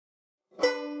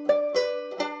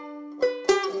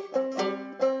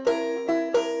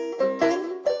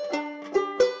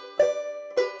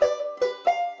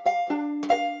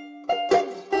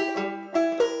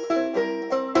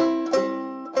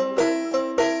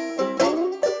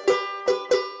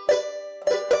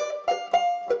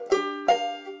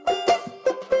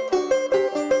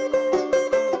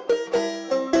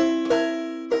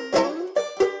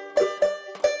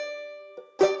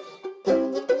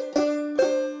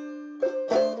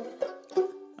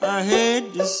I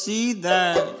hate to see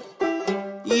that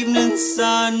evening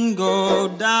sun go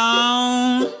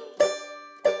down.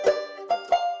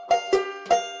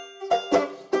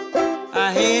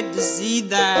 I hate to see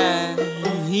that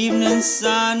evening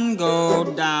sun go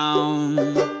down,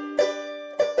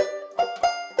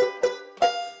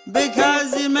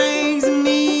 because it makes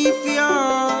me feel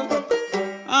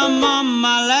I'm on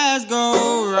my last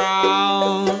go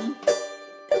round.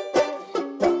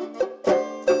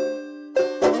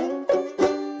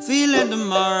 Feeling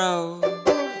tomorrow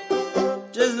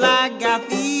just like I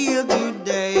feel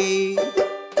today.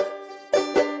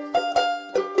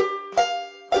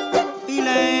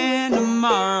 Feeling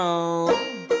tomorrow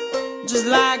just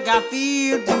like I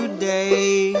feel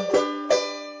today.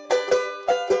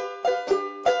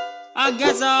 I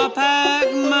guess I'll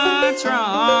pack my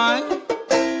trunk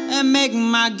and make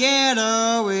my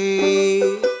getaway.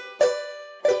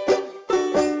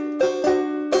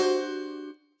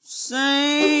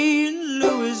 St.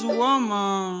 Louis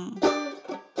woman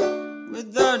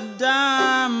with a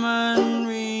diamond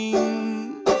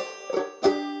ring,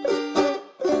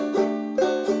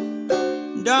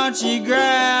 don't she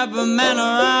grab a man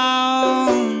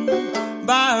around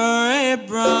by her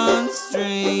apron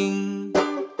string?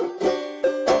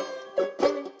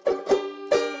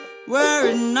 Were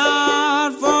it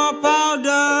not for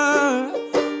powder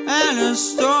and a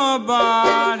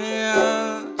store-bought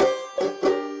hair,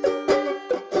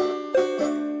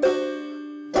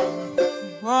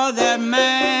 oh, that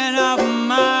man of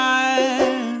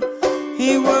mine,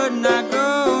 he would not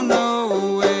go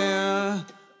nowhere,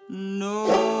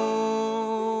 nowhere.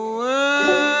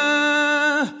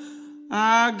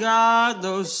 I got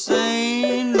those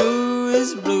St.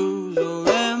 Louis blues, oh,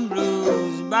 them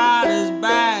blues, about as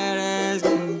bad as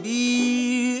can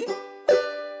be.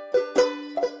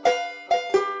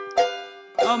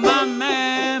 Oh, my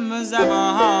man must have a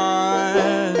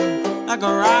heart like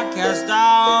a rock cast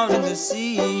out in the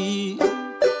sea,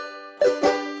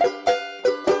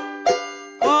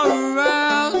 or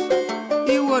else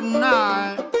he would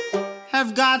not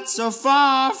have got so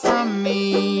far from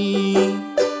me.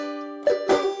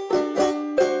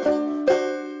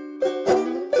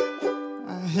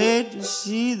 I hate to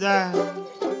see that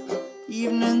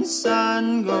evening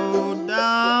sun go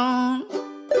down.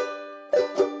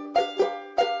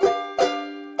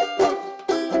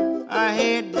 I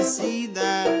hate to see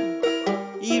that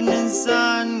evening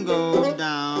sun